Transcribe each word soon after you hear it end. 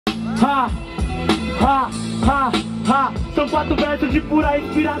Ha, ha, ha, ha. São 4 versos de pura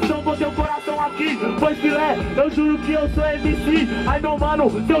inspiração, botei o coração aqui, pois Filé, eu juro que eu sou MC. Ai meu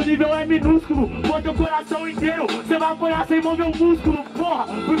mano, seu nível é minúsculo, botei o coração inteiro, cê vai apanhar sem mover o músculo, porra.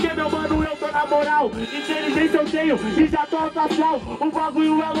 Porque meu mano, eu tô na moral, inteligência eu tenho e já tô alto astral. O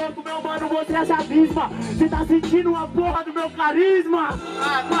bagulho é louco, meu mano, você é abisma. Cê tá sentindo a porra do meu carisma?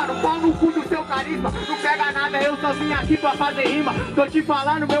 Ah, mano, pau no cu do seu carisma, não pega nada, eu só vim aqui pra fazer rima. Tô te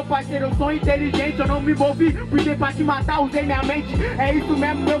falando, meu parceiro, eu sou inteligente, eu não me envolvi, porque pra te matar usei minha mente. É isso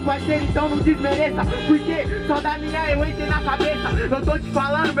mesmo, meu parceiro, então não desmereça, porque só da minha eu entrei na cabeça. Eu tô te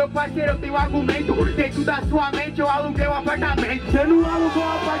falando, meu parceiro, eu tenho argumento. Dentro da sua mente eu aluguei um apartamento. Você não alugou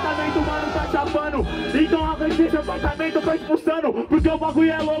um apartamento, mano, tá chapando. Então arranjei seu apartamento, eu tô expulsando. Porque o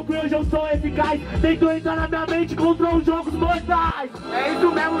bagulho é louco e hoje eu sou eficaz. Tentou entrar na minha mente contra os jogos mortais. É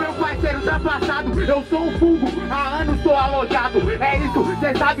isso mesmo, meu parceiro, ultrapassado. Eu sou um fungo, há anos tô alojado. É isso,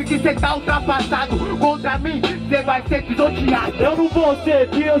 cê sabe que cê tá ultrapassado. Contra mim, cê vai ser pisoteado. Eu não vou ser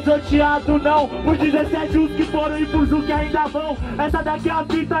pisoteado não, por 17 os que foram e por os que ainda vão. Essa daqui é a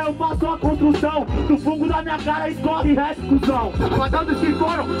fita, eu faço a construção. Do fungo da minha cara escorre resto, cuzão. Por todos que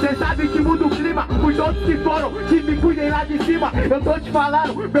foram, cê sabe que muda o clima. Por todos que foram, que me cuidem lá de cima. Eu tô te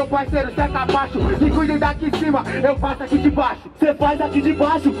falando, meu parceiro, cê é capacho. Me cuidem daqui de cima, eu faço aqui de baixo. Cê faz aqui de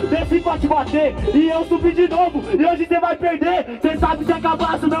baixo, desci pra te bater e eu subi de novo, e hoje cê vai perder. Cê sabe que é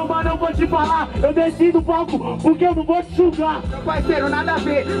cabaço, meu mano, eu vou te falar. Eu desci do palco, porque eu não vou te julgar. Meu parceiro, nada a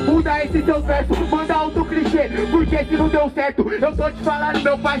ver, muda esse seu verso, manda outro clichê, porque se não deu certo. Eu tô te falando,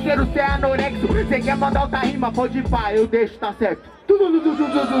 meu parceiro, cê é anorexo. Cê quer mandar outra rima, pode ir pá, eu deixo, tá certo.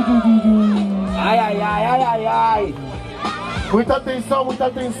 Ai, ai, ai, ai, ai, ai. Muita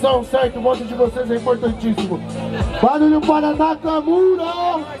atenção, certo? O voto de vocês é importantíssimo. Barulho para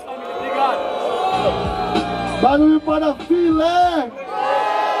Nakamura! Barulho para Filé!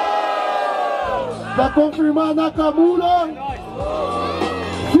 Pra confirmar Nakamura!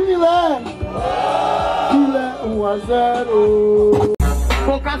 Filé! Filé 1-0!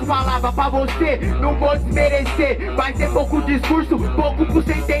 Poucas palavras pra você, não vou desmerecer. Vai ser pouco discurso, pouco pra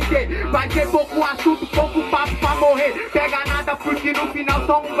você entender. Vai ser pouco assunto, pouco papo pra morrer. Pega nada porque no final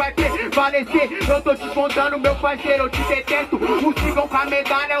só um vai prevalecer. Eu tô te contando, meu parceiro, eu te detesto. Uns ficam com a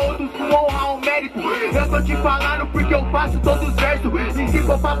medalha, outros com honra ao mérito. Eu tô te falando porque eu faço todos os versos. E se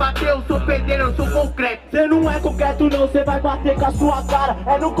for pra bater, eu sou pedreiro, eu sou concreto. Cê não é concreto não, cê vai bater com a sua cara.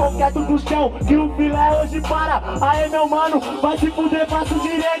 É no concreto do chão que o Filé hoje para. Aê meu mano, vai se fuder, faço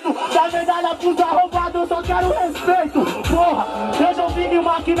direito. Da medalha pros arrombados, eu só quero respeito. Porra, eu já ouvi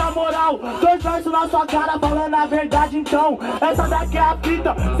rimar aqui na moral. 2 versos na sua cara falando a verdade então. Essa daqui é a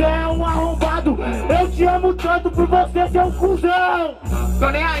fita, cê é um arrombado. Eu te amo tanto por você ser um cuzão. Tô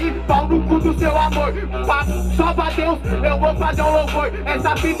nem aí, pau no cu do seu amor. Só pra Deus, eu vou fazer um louvor.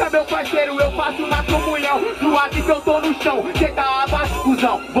 Essa fita, meu parceiro, eu faço na comunhão. Suave que eu tô no chão, cê tá abaixo,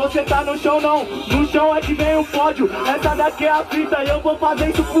 cuzão. Você tá no chão não, no chão é que vem o pódio. Essa daqui é a fita e eu vou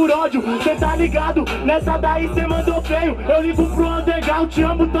fazer isso por ódio. Cê tá ligado, nessa daí cê mandou feio. Eu ligo pro underground, te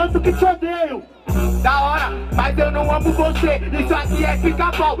amo tanto que te odeio. Da hora, mas eu não amo você. Isso aqui é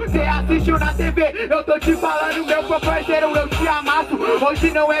pica-pau, cê assistiu na TV. Eu tô te falando, meu parceiro, eu te amasso.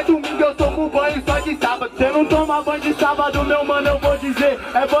 Hoje não é domingo, eu tomo banho só de sábado. Cê não toma banho de sábado, meu mano, eu vou dizer.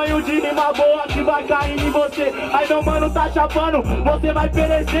 É banho de rima boa que vai cair em você. Aí meu mano tá chapando, você vai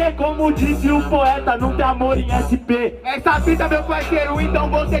perecer. Como disse o poeta, não tem amor em SP. Essa fita, meu parceiro, então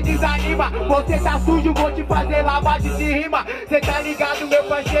você desanima. Você tá sujo, vou te fazer lavagem de rima. Cê tá ligado, meu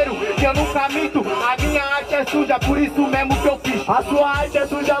parceiro, que eu nunca minto. A minha arte é suja, por isso mesmo que eu fiz. A sua arte é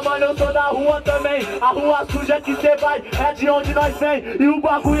suja, mano, eu sou da rua também. A rua suja que cê vai, é de onde nós vem. E o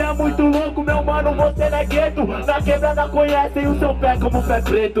bagulho é muito louco, meu mano, você não é gueto. Na quebrada conhecem o seu pé como pé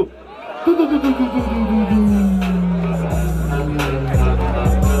preto.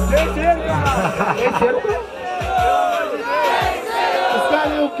 Terceiro, cara! Terceiro, vocês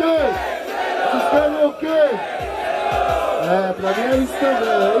querem o quê? Vocês querem o quê? É, pra mim é isso também,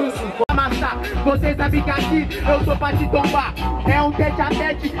 é isso? Você sabe que aqui eu sou pra te tombar. É um tete a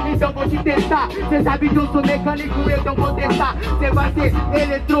tete, então vou te testar. Cê sabe que eu sou mecânico, então vou testar. Cê vai ser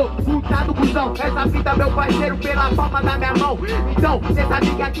eletrocutado, cuzão. Essa fita, meu parceiro, pela palma da minha mão. Então, cê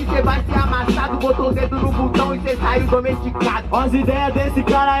sabe que aqui cê vai ser amassado. Botou o dedo no botão e cê saiu domesticado. As ideias desse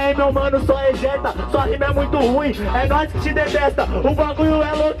cara aí, meu mano, só ejeta. Sua rima é muito ruim, é nós que te detesta. O bagulho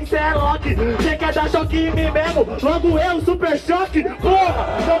é louco, cê é lock. Cê quer dar choque em mim mesmo, logo eu, super choque. Porra,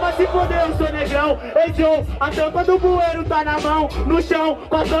 não vai se foder, eu sou negrão. Ei, Joe, a tampa do bueiro tá na mão. No chão,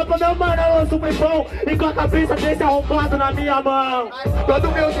 com a tampa, meu mano, eu lanço um pão. E com a cabeça desse arrombado na minha mão.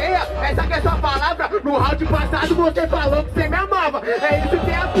 Todo me odeia, essa que é sua palavra. No round passado você falou que você me amava. É isso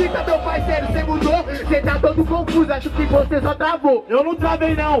que é a fita, meu parceiro, você mudou. Você tá todo confuso, acho que você só travou. Eu não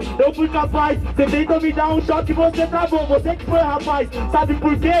travei não, eu fui capaz. Você tentou me dar um choque, você travou. Você que foi, rapaz, sabe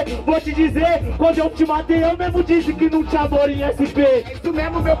por quê? Vou te dizer, quando eu te matei, eu mesmo disse que não tinha amor em SP. É isso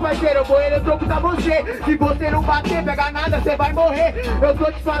mesmo, meu parceiro, eu vou eletrocutar você. Se você não bater, pega nada, você vai morrer. Eu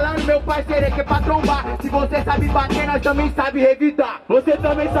tô te falando, meu parceiro, é que é pra trombar. Se você sabe bater, nós também sabe revidar. Você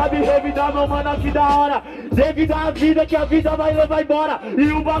também sabe revidar, meu mano, que da hora. Devido à vida, que a vida vai levar embora.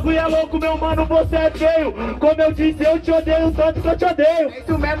 E o bagulho é louco, meu mano, você é feio. Como eu disse, eu te odeio tanto que eu te odeio. É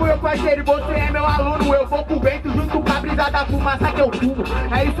isso mesmo, meu parceiro, você é meu aluno. Eu vou pro vento junto com a brisa da fumaça que eu fumo.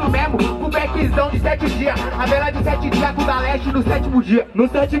 É isso mesmo, com beckzão de 7 dias. A vela de 7 dias com o da leste no 7º dia. No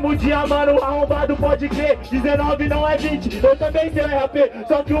 7º dia, mano, arrombado pode crer. 19 não é 20, eu também sei RP.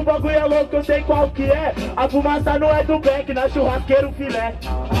 Só que o bagulho é louco, eu sei qual que é. A fumaça não é do beck, na churrasqueira o filé.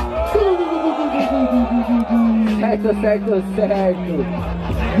 Certo.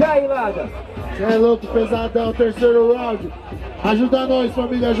 E aí, Lada? Cê é louco, pesadão, terceiro round. Ajuda nós,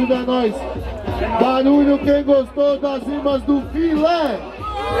 família, ajuda nós. Barulho, quem gostou das rimas do Filé.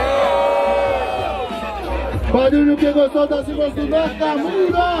 Barulho, quem gostou das rimas do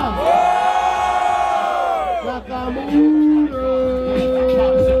Nakamura. Nakamura.